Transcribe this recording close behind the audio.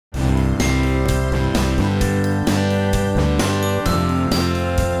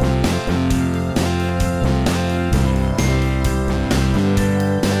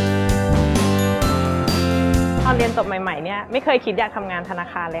เนี่ยไม่เคยคิดอยากทำงานธนา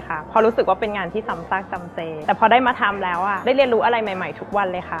คารเลยค่ะพอรู้สึกว่าเป็นงานที่ซ้ำซากจำเจแต่พอได้มาทำแล้วได้เรียนรู้อะไรใหม่ๆทุกวัน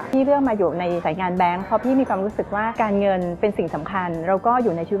เลยค่ะพี่เลือกมาอยู่ในสายงานแบงก์เพราะพี่มีความรู้สึกว่าการเงินเป็นสิ่งสำคัญเราก็อ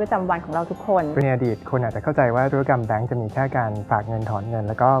ยู่ในชีวิตประจำวันของเราทุกคนในอดีตคนอาจจะเข้าใจว่าธุรกรรมแบงก์จะมีแค่การฝากเงินถอนเงิน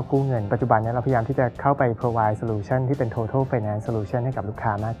แล้วก็กู้เงินปัจจุบันนี้เราพยายามที่จะเข้าไป provide solution ที่เป็น total finance solution ให้กับลูกค้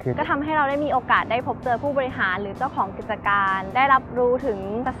ามากขึ้นก็ทำให้เราได้มีโอกาสได้พบเจอผู้บริหารหรือเจ้าของกิจการได้รับรู้ถึง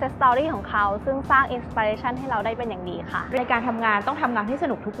success story ของเขาซึ่งสร้าง inspiration ให้เราได้เป็นอย่างดีค่ะในการทำงานต้องทำงานให้ส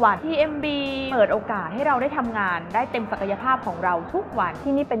นุกทุกวัน TMB เปิดโอกาสให้เราได้ทำงานได้เต็มศักยภาพของเราทุกวัน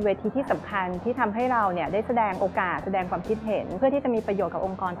ที่นี่เป็นเวทีที่สำคัญที่ทำให้เราได้แสดงโอกาสแสดงความคิดเห็นเพื่อที่จะมีประโยชน์กับอ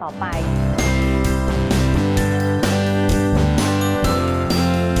งค์กรต่อไป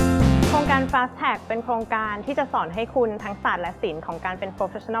โครงการ Fast Track เป็นโครงการที่จะสอนให้คุณทั้งศาสตร์และศิลป์ของการเป็น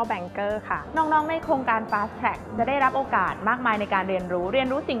Professional Banker ค่ะน้องๆในโครงการ Fast Track จะได้รับโอกาสมากมายในการเรียน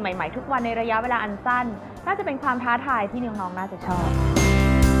รู้สิ่งใหม่ๆทุกวันในระยะเวลาอันสั้นน่าจะเป็นความท้าทายที่น้องๆน่าจะชอบ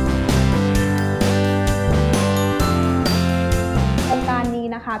โครงการนี้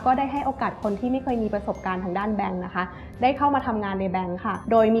นะคะก็ได้ให้โอกาสคนที่ไม่เคยมีประสบการณ์ทางด้านแบงค์นะคะได้เข้ามาทำงานในแบงค์ค่ะ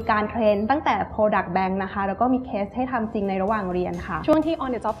โดยมีการเทรนตั้งแต่ Product Bank นะคะแล้วก็มีเคสให้ทำจริงในระหว่างเรียนค่ะช่วงที่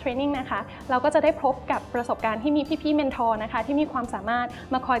on the job training นะคะเราก็จะได้พบกับประสบการณ์ที่มีพี่ๆเมนทอร์นะคะที่มีความสามารถ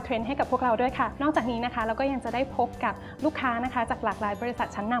มาคอยเทรนให้กับพวกเราด้วยค่ะนอกจากนี้นะคะเราก็ยังจะได้พบกับลูกค้านะคะจากหลากหลายบริษัท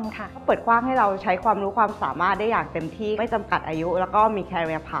ชั้นนำค่ะเปิดกว้างให้เราใช้ความรู้ความสามารถได้อย่างเต็มที่ไม่จำกัดอายุแล้วก็มี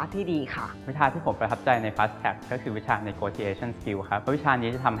career path ที่ดีค่ะวิชาที่ผมประทับใจใน Fast Track ก็คือวิชา negotiation skill ครับวิชานี้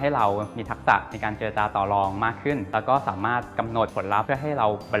จะทำให้เรามีทักษะในการเจรจาต่อรองมากขึ้นแล้วก็สามารถกำหนดผลลัพธ์เพื่อให้เรา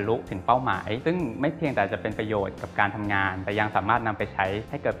บรรลุถึงเป้าหมายซึ่งไม่เพียงแต่จะเป็นประโยชน์กับการทำงานแต่ยังสามารถนำไปใช้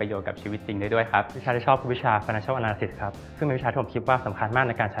ให้เกิดประโยชน์กับชีวิตจริงได้ด้วยครับวิชาที่ชอบคือวิชา financial analysis ครับซึ่งเป็นวิชาที่ผมคิดว่าสำคัญมาก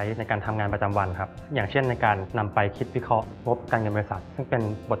ในการใช้ในการทำงานประจำวันครับอย่างเช่นในการนำไปคิดวิเคราะห์งบการเงินบริษัทซึ่งเป็น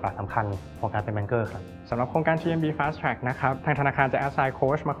บทบาทสำคัญของการเป็นแบงเกอร์ครับสำหรับโครงการ TMB Fast Track นะครับทางธนาคารจะ assign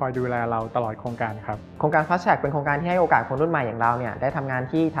coach มาคอยดูแลเราตลอดโครงการครับโครงการ Fast Track เป็นโครงการที่ให้โอกาสคนรุ่นใหม่อย่างเราได้ทำงาน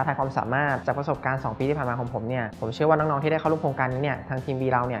ที่ท้าทายความสามารถจากประสบการณ์2 ปีที่ผ่านมาของผมผมเชื่อว่าน้องๆที่ได้เข้าร่วมโครงการนี้ทางทีม B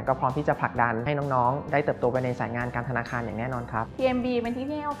เราก็พร้อมที่จะผลักดันให้น้องๆได้เติบโตไปในสายงานการธนาคารอย่างแน่นอนครับ TMB เป็นที่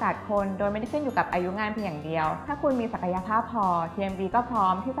ให้โอกาสคนโดยไม่ได้ขึ้นอยู่กับอายุงานเพียงอย่างเดียวถ้าคุณมีศักยภาพพอ TMB ก็พร้อ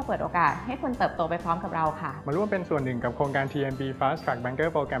มที่จะเปิดโอกาสให้คุณเติบโตไปพร้อมกับเราค่ะมาร่วมเป็นส่วนหนึ่งกับโครงการ TMB Fast Track Banker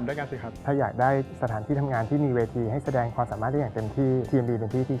Program ด้วยกันสิครับถ้าอยากได้สถานที่ทำงานที่มีเวทีให้แสดงความสามารถได้อย่างเต็มที่ TMB เป็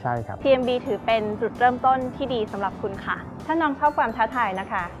นที่ที่ใช่ครับ TMB ถือเป็นจุดเริ่มต้นที่ดีสำหรับคุณค่ะถ้าน้องชอบความท้าทายนะ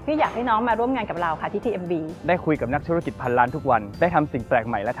คะพี่อยากให้น้องมาร่วมงานกับเราค่ะที่ TMB ได้คุยกับนักธุรกิจพันล้านทุกวันได้ทำสิ่งแปลก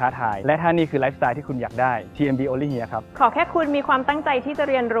ใหม่และท้าทายและถ้านี่คือไลฟ์สไตล์ที่คุณอยากได้ TMB Only Here ครับขอแค่คุณมีความตั้งใจที่จะ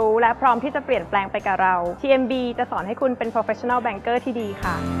เรียนรู้และพร้อมที่จะเปลี่ยนแปลงไปกับเรา TMB จะสอนให้คุณเป็น Professional Banker ที่ดี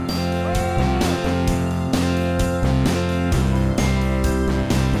ค่ะ